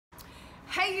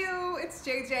Hey you, it's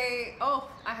JJ. Oh,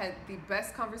 I had the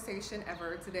best conversation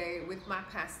ever today with my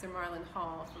Pastor Marlon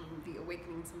Hall from the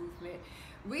Awakenings Movement.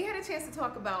 We had a chance to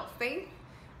talk about faith,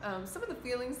 some of the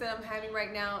feelings that I'm having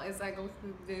right now as I go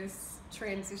through this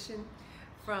transition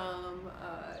from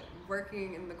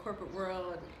working in the corporate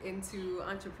world into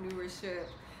entrepreneurship,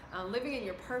 living in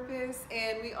your purpose.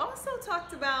 And we also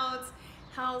talked about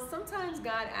how sometimes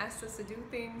God asks us to do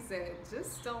things that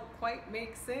just don't quite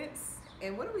make sense.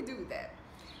 And what do we do with that?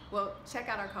 Well, check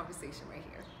out our conversation right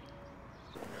here.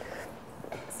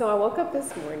 So I woke up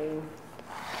this morning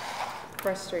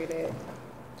frustrated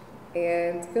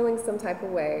and feeling some type of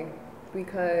way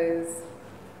because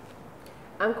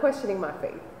I'm questioning my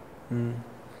faith. I'm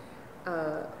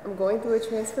going through a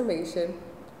transformation,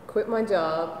 quit my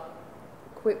job,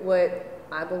 quit what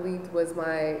I believed was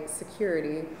my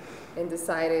security, and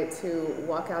decided to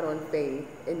walk out on faith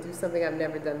and do something I've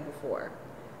never done before.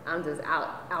 I'm just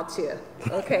out here,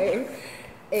 okay?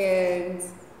 And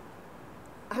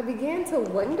I began to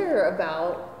wonder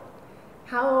about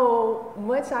how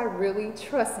much I really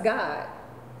trust God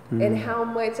and how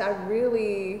much I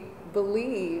really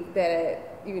believe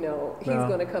that, you know, He's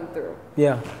going to come through.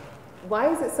 Yeah.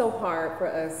 Why is it so hard for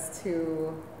us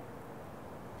to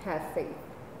have faith?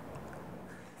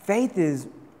 Faith is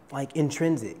like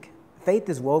intrinsic. Faith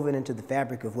is woven into the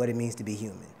fabric of what it means to be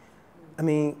human. I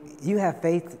mean, you have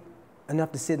faith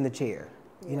enough to sit in the chair.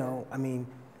 You know, I mean,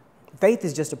 faith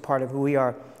is just a part of who we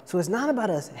are. So it's not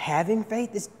about us having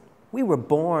faith. We were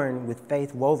born with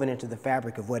faith woven into the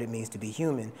fabric of what it means to be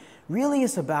human. Really,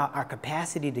 it's about our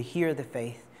capacity to hear the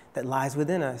faith that lies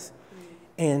within us.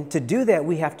 And to do that,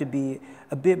 we have to be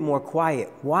a bit more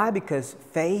quiet. Why? Because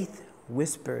faith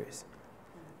whispers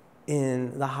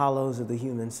in the hollows of the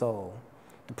human soul.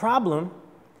 The problem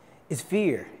is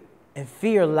fear. And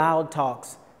fear loud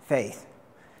talks faith.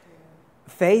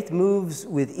 Faith moves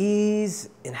with ease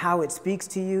in how it speaks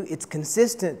to you. It's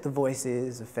consistent, the voice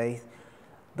is of faith,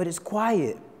 but it's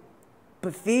quiet.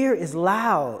 But fear is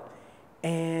loud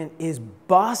and is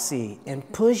bossy and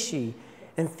pushy.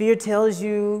 And fear tells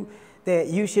you that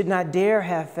you should not dare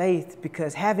have faith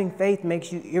because having faith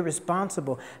makes you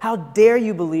irresponsible. How dare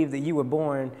you believe that you were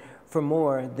born for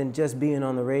more than just being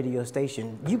on the radio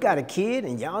station? You got a kid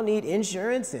and y'all need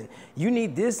insurance and you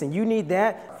need this and you need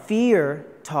that. Fear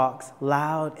talks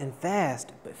loud and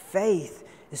fast, but faith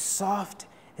is soft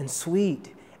and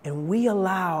sweet. And we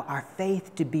allow our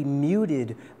faith to be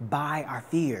muted by our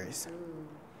fears.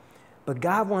 But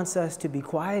God wants us to be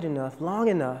quiet enough, long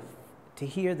enough to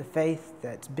hear the faith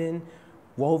that's been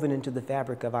woven into the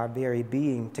fabric of our very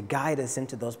being to guide us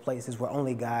into those places where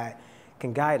only God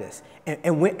can guide us.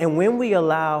 And when we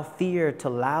allow fear to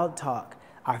loud talk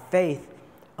our faith,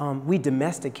 we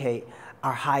domesticate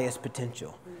our highest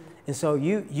potential. And so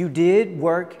you did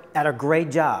work at a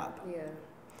great job. Yeah.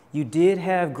 You did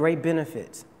have great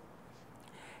benefits.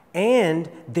 And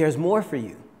there's more for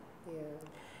you. Yeah.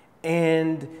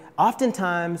 And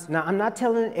oftentimes, now I'm not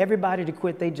telling everybody to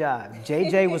quit their job.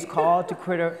 JJ was called to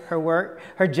quit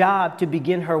her job to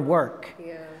begin her work.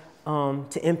 Yeah.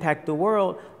 To impact the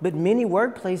world. But many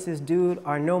workplaces, dude,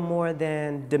 are no more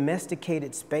than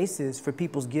domesticated spaces for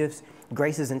people's gifts,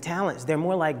 graces, and talents. They're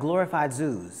more like glorified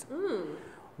zoos,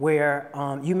 where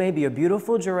you may be a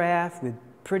beautiful giraffe with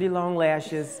pretty long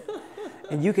lashes,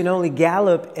 and you can only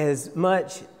gallop as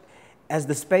much as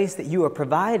the space that you are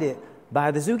provided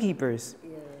by the zookeepers.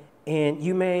 Yeah. And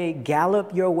you may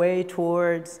gallop your way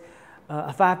towards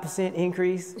a 5%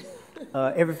 increase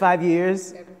every 5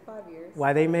 years. Every 5 years.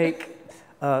 Why they make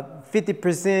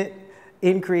 50%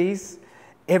 increase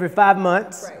every 5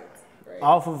 months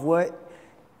off of what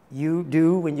you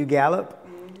do when you gallop.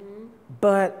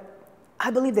 But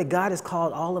I believe that God has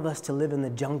called all of us to live in the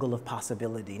jungle of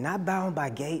possibility, not bound by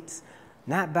gates,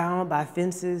 not bound by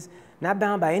fences, not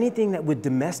bound by anything that would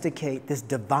domesticate this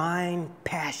divine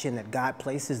passion that God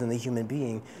places in the human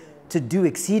being to do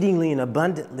exceedingly and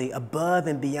abundantly above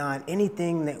and beyond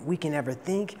anything that we can ever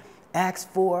think,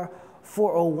 ask for,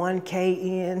 401k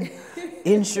in,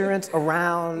 insurance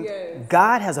around. Yes.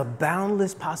 God has a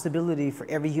boundless possibility for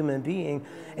every human being.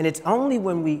 And it's only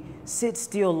when we sit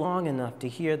still long enough to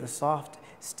hear the soft,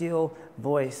 still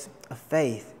voice of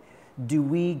faith do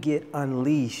we get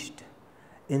unleashed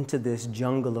into this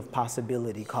jungle of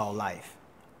possibility called life.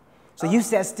 So you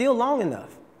sat still long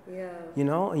enough. Yeah. You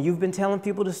know, and you've been telling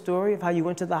people the story of how you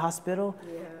went to the hospital.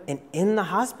 Yeah. And in the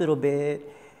hospital bed,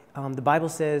 the Bible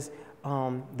says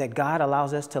that God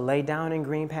allows us to lay down in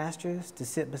green pastures, to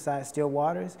sit beside still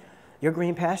waters. Your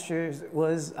green pastures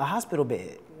was a hospital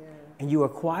bed. Yeah. And you were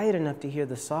quiet enough to hear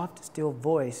the soft, still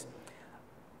voice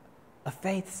of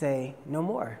faith say, no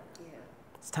more. Yeah.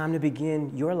 It's time to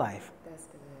begin your life. That's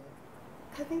good.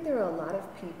 I think there are a lot of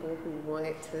people who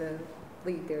want to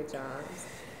leave their jobs.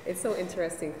 It's so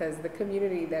interesting because the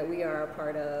community that we are a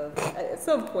part of, at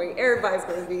some point, everybody's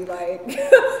going to be like,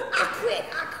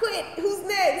 I quit, who's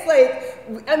next?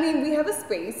 Like, I mean, we have a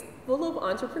space full of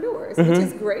entrepreneurs, which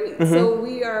is great. So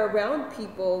we are around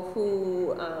people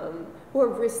who are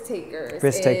risk takers.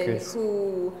 And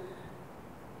who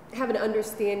have an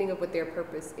understanding of what their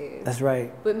purpose is. That's right.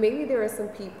 But maybe there are some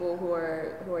people who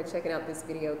are checking out this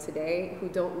video today who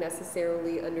don't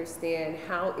necessarily understand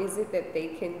how is it that they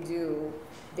can do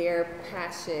their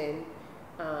passion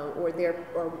or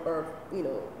you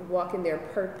know, walk in their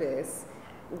purpose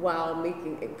while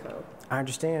making income. I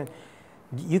understand.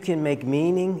 You can make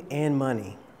meaning and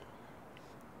money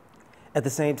at the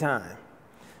same time.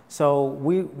 So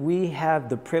we have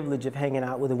the privilege of hanging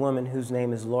out with a woman whose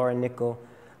name is Laura Nickel,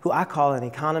 who I call an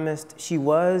economist. She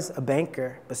was a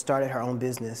banker, but started her own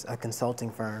business, a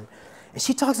consulting firm. And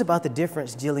she talks about the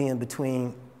difference, Jillian,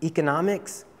 between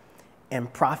economics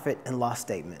and profit and loss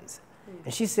statements.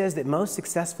 And she says that most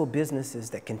successful businesses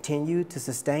that continue to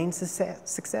sustain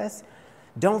success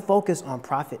don't focus on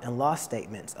profit and loss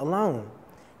statements alone.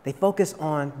 They focus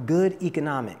on good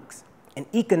economics. And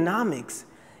economics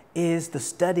is the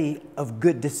study of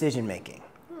good decision making.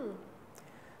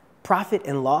 Profit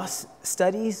and loss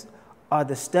studies are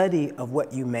the study of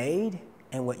what you made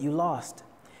and what you lost.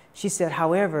 She said,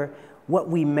 however, what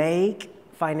we make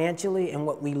financially and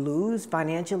what we lose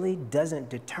financially doesn't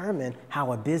determine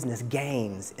how a business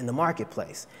gains in the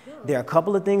marketplace. There are a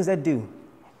couple of things that do.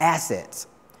 Assets.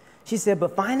 She said,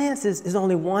 but finances is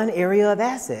only one area of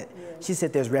asset. She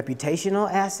said there's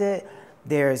reputational asset,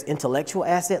 there's intellectual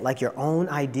asset, like your own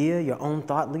idea, your own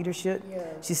thought leadership.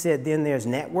 She said then there's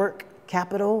network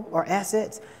capital or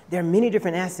assets. There are many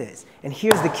different assets. And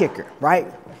here's the kicker, right?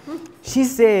 She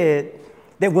said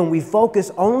that when we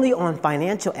focus only on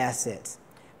financial assets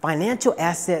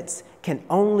can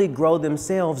only grow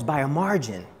themselves by a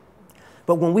margin.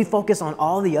 But when we focus on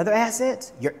all the other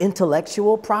assets, your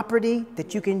intellectual property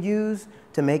that you can use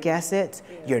to make assets,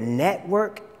 your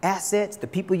network assets, the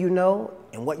people you know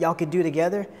and what y'all can do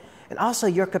together, and also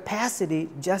your capacity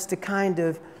just to kind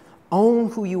of own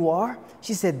who you are,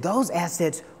 she said those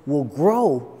assets will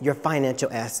grow your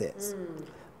financial assets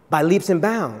by leaps and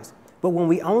bounds. But when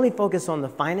we only focus on the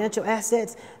financial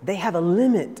assets, they have a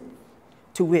limit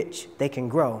to which they can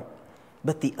grow.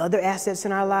 But the other assets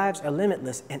in our lives are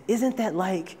limitless. And isn't that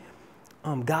like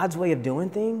God's way of doing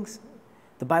things?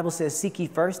 The Bible says, seek ye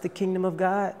first the kingdom of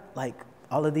God, like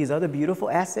all of these other beautiful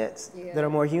assets that are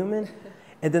more human.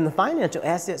 And then the financial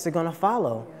assets are going to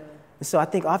follow. And so I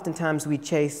think oftentimes we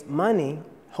chase money,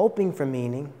 hoping for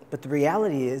meaning, but the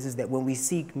reality is that when we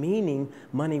seek meaning,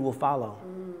 money will follow.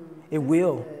 It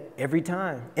will, every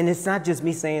time. And it's not just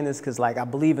me saying this because like I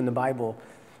believe in the Bible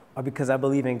or because I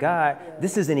believe in God.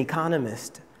 This is an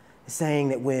economist saying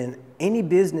that when any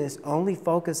business only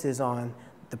focuses on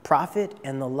the profit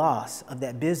and the loss of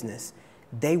that business,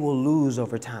 they will lose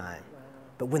over time.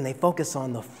 But when they focus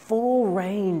on the full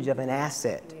range of an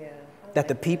asset that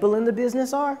the people in the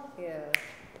business are,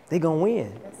 they're going to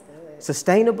win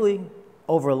sustainably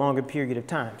over a longer period of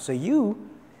time. So you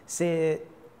said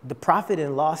the profit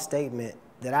and loss statement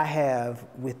that I have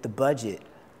with the budget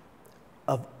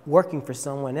of working for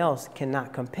someone else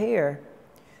cannot compare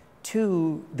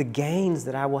to the gains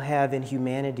that I will have in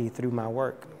humanity through my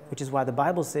work, which is why the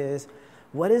Bible says,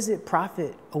 what does it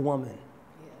profit a woman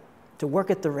to work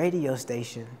at the radio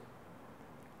station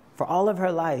for all of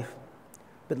her life,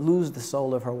 but lose the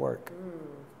soul of her work?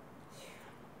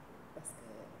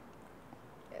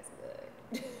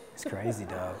 It's crazy,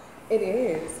 dog. It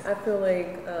is. I feel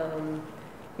like,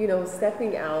 you know,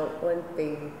 stepping out on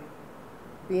faith,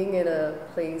 being in a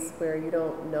place where you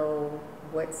don't know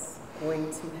what's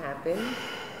going to happen,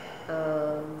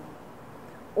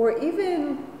 or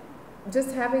even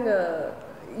just having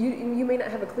you may not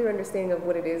have a clear understanding of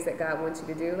what it is that God wants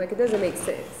you to do. Like, it doesn't make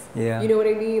sense. You know what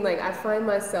I mean? Like, I find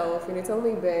myself, and it's not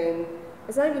even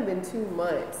been 2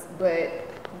 months, but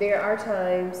there are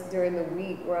times during the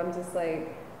week where I'm just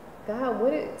like, God,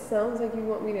 what it sounds like you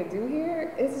want me to do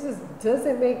here, it just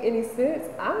doesn't make any sense.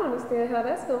 I don't understand how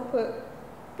that's going to put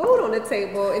food on the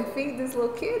table and feed this little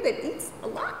kid that eats a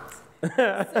lot.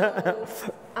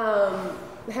 So,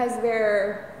 has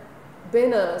there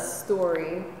been a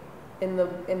story in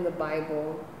the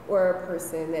Bible or a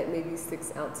person that maybe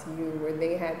sticks out to you where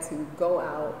they had to go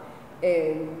out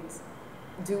and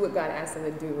do what God asked them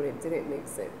to do and it didn't make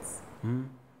sense?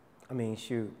 I mean,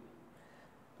 shoot.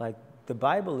 Like, the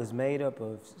Bible is made up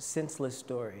of senseless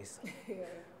stories.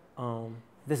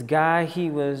 This guy, he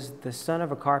was the son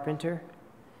of a carpenter,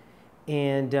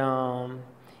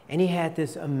 and he had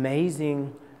this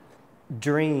amazing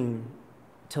dream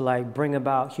to like bring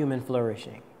about human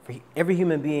flourishing, for every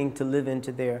human being to live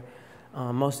into their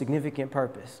most significant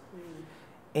purpose.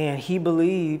 And he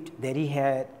believed that he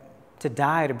had to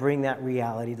die to bring that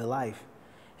reality to life.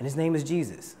 And his name is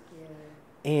Jesus.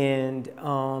 Yeah. And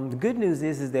the good news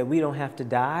is that we don't have to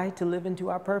die to live into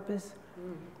our purpose.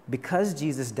 Because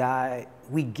Jesus died,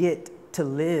 we get to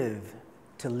live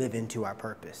into our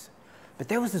purpose. But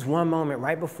there was this one moment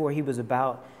right before he was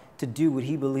about to do what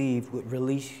he believed would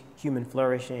release human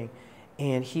flourishing,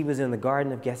 and he was in the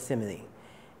Garden of Gethsemane.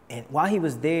 And while he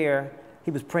was there,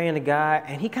 he was praying to God,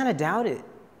 and he kind of doubted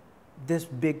this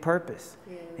big purpose.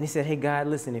 Yeah. And he said, hey, God,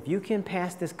 listen, if you can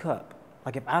pass this cup,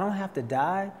 like if I don't have to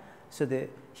die so that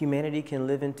humanity can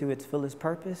live into its fullest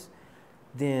purpose,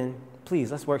 then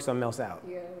please, let's work something else out.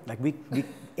 Yeah. Like we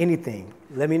anything,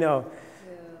 let me know.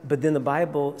 Yeah. But then the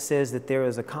Bible says that there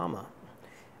is a comma.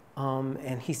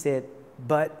 And he said,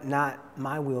 but not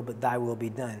my will, but thy will be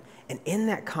done. And in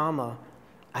that comma,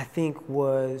 I think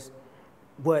was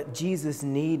what Jesus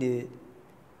needed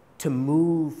to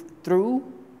move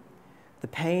through the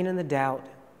pain and the doubt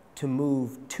to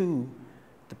move to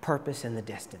the purpose and the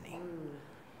destiny.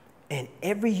 And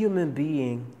every human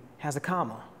being has a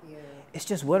comma. Yeah. It's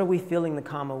just, what are we filling the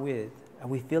comma with? Are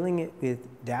we filling it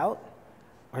with doubt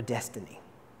or destiny?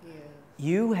 Yeah.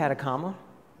 You had a comma.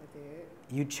 I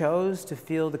did. You chose to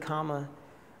fill the comma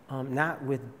not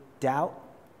with doubt,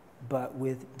 but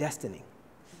with destiny.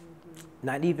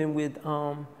 Not even with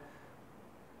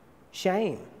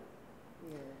shame.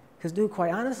 Because, dude,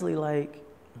 quite honestly, like,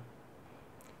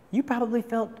 you probably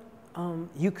felt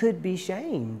you could be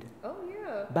shamed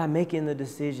by making the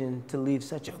decision to leave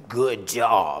such a good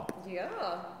job. Yeah.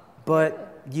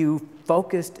 But you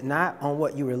focused not on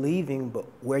what you were leaving, but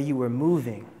where you were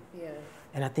moving. Yeah.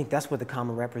 And I think that's what the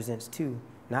comma represents too.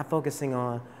 Not focusing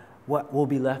on what will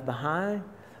be left behind,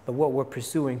 but what we're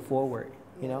pursuing forward,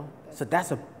 you know? So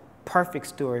that's a perfect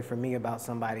story for me about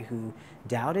somebody who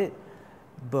doubted,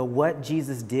 but what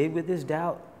Jesus did with his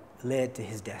doubt led to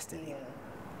his destiny.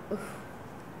 Yeah.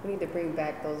 We need to bring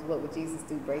back those "What would Jesus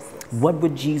do" bracelets. What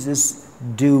would Jesus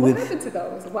do with... What happened to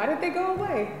those? Why did they go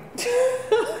away?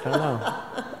 I don't know.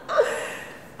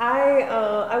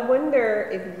 I wonder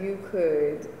if you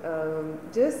could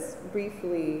just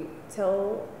briefly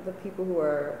tell the people who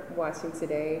are watching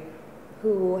today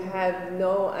who have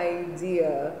no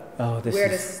idea where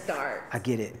to start. I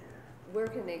get it. Where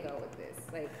can they go with this?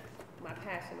 Like, my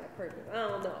passion, my purpose. I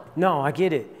don't know. No, I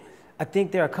get it. I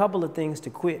think there are a couple of things to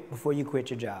quit before you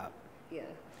quit your job. Yeah.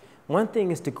 One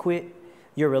thing is to quit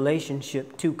your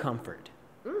relationship to comfort.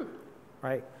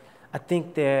 Right? I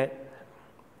think that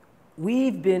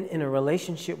we've been in a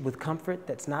relationship with comfort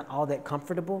that's not all that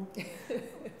comfortable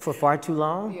for far too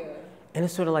long. Yeah. And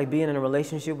it's sort of like being in a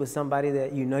relationship with somebody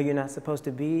that you know you're not supposed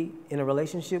to be in a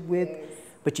relationship with,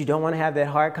 but you don't want to have that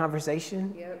hard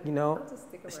conversation. Yep. You know,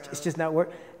 it's just not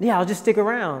work. Yeah, I'll just stick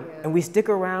around. Yeah. And we stick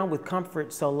around with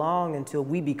comfort so long until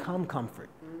we become comfort.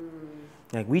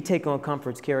 Like, we take on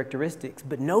comfort's characteristics,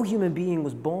 but no human being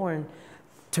was born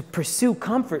to pursue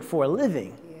comfort for a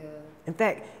living. Yeah. In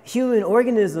fact, human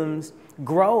organisms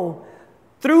grow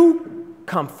through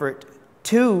comfort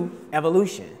to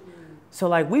evolution. So,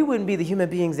 like, we wouldn't be the human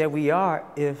beings that we are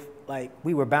if, like,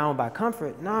 we were bound by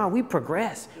comfort. Nah, we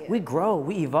progress, we grow,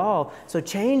 we evolve. So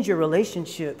change your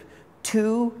relationship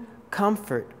to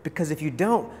comfort, because if you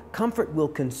don't, comfort will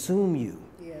consume you.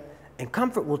 Yeah. And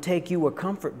comfort will take you where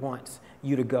comfort wants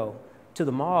you to go, to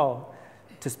the mall,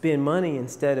 to spend money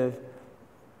instead of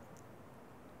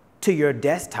to your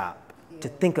desktop to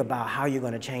think about how you're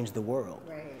going to change the world.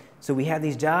 Right. So we have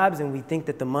these jobs and we think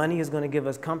that the money is going to give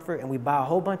us comfort, and we buy a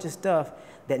whole bunch of stuff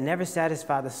that never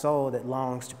satisfy the soul that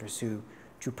longs to pursue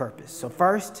true purpose. So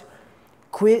first,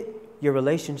 quit your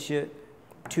relationship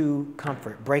to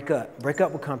comfort. Break up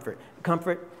with comfort.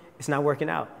 Comfort, it's not working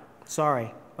out.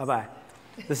 Sorry, bye-bye.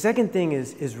 The second thing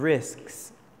is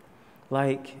risks.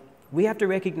 Like, we have to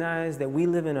recognize that we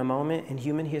live in a moment in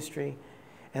human history,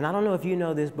 and I don't know if you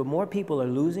know this, but more people are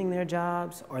losing their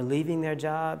jobs or leaving their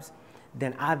jobs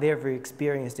than I've ever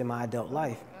experienced in my adult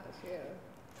life.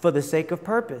 For the sake of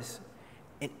purpose.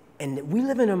 And we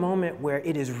live in a moment where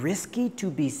it is risky to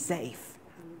be safe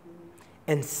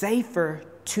and safer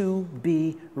to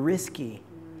be risky.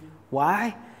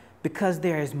 Why? Because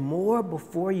there is more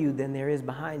before you than there is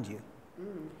behind you.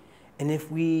 And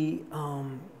if we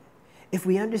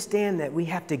understand that we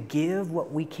have to give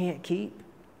what we can't keep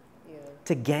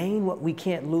to gain what we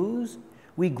can't lose,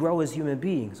 we grow as human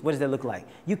beings. What does that look like?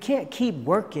 You can't keep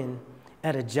working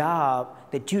at a job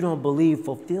that you don't believe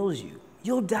fulfills you.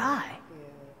 You'll die.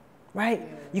 right? Yeah.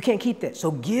 You can't keep that.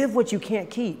 So give what you can't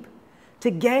keep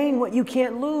to gain what you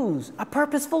can't lose, a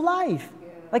purposeful life. Yeah.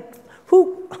 Like,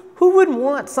 who wouldn't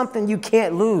want something you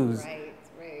can't lose? Right,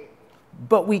 right.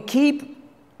 But we keep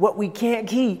what we can't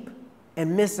keep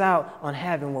and miss out on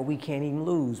having what we can't even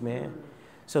lose, man. Mm-hmm.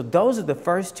 So those are the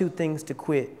first two things to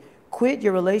quit. Quit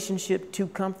your relationship to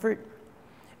comfort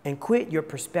and quit your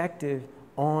perspective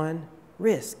on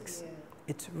risks. Yeah.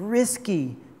 It's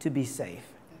risky to be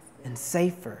safe and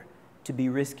safer to be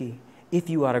risky if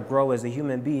you are to grow as a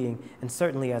human being and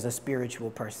certainly as a spiritual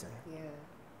person. Yeah.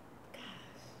 Gosh,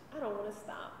 I don't want to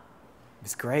stop.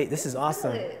 It's great. This is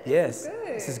awesome. Good. Yes,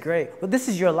 this is great. Well, this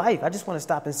is your life. I just want to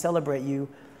stop and celebrate you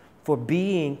for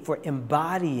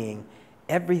embodying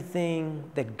everything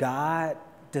that God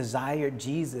desired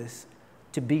Jesus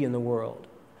to be in the world.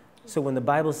 So when the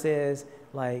Bible says,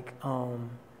 like,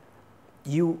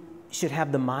 you should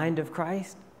have the mind of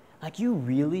Christ, like, you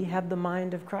really have the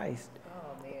mind of Christ.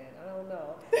 Oh, man, I don't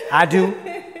know. I do.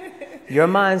 Your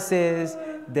mind says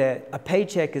that a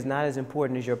paycheck is not as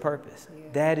important as your purpose. Yeah.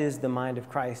 That is the mind of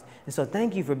Christ. And so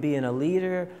thank you for being a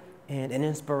leader and an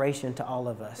inspiration to all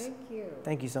of us. Thank you.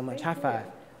 Thank you so much. High five.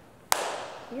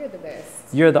 You're the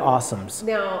best. You're the awesomes.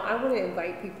 Now, I want to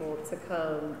invite people to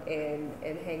come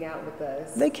and hang out with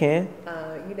us. They can.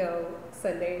 You know,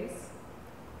 Sundays,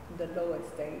 the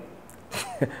lowest day,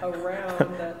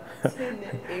 around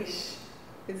 10-ish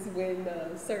is when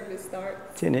service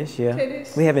starts. 10-ish, yeah.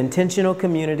 10-ish. We have intentional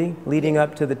community leading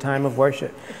up to the time of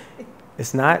worship.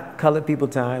 It's not colored people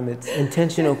time. It's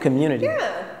intentional community.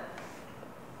 Yeah.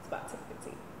 It's about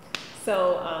 10:15.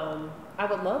 So I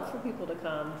would love for people to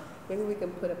come. Maybe we can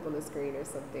put up on the screen or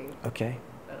something. Okay.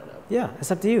 I don't know. Yeah, it's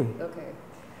up to you. Okay.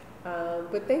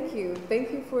 But thank you.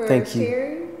 Thank you for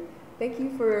sharing. Thank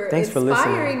you for Thanks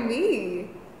inspiring me.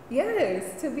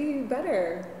 Yes, to be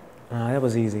better. That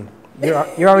was easy.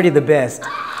 You're already the best.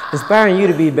 Inspiring you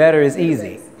to be better is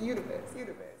easy.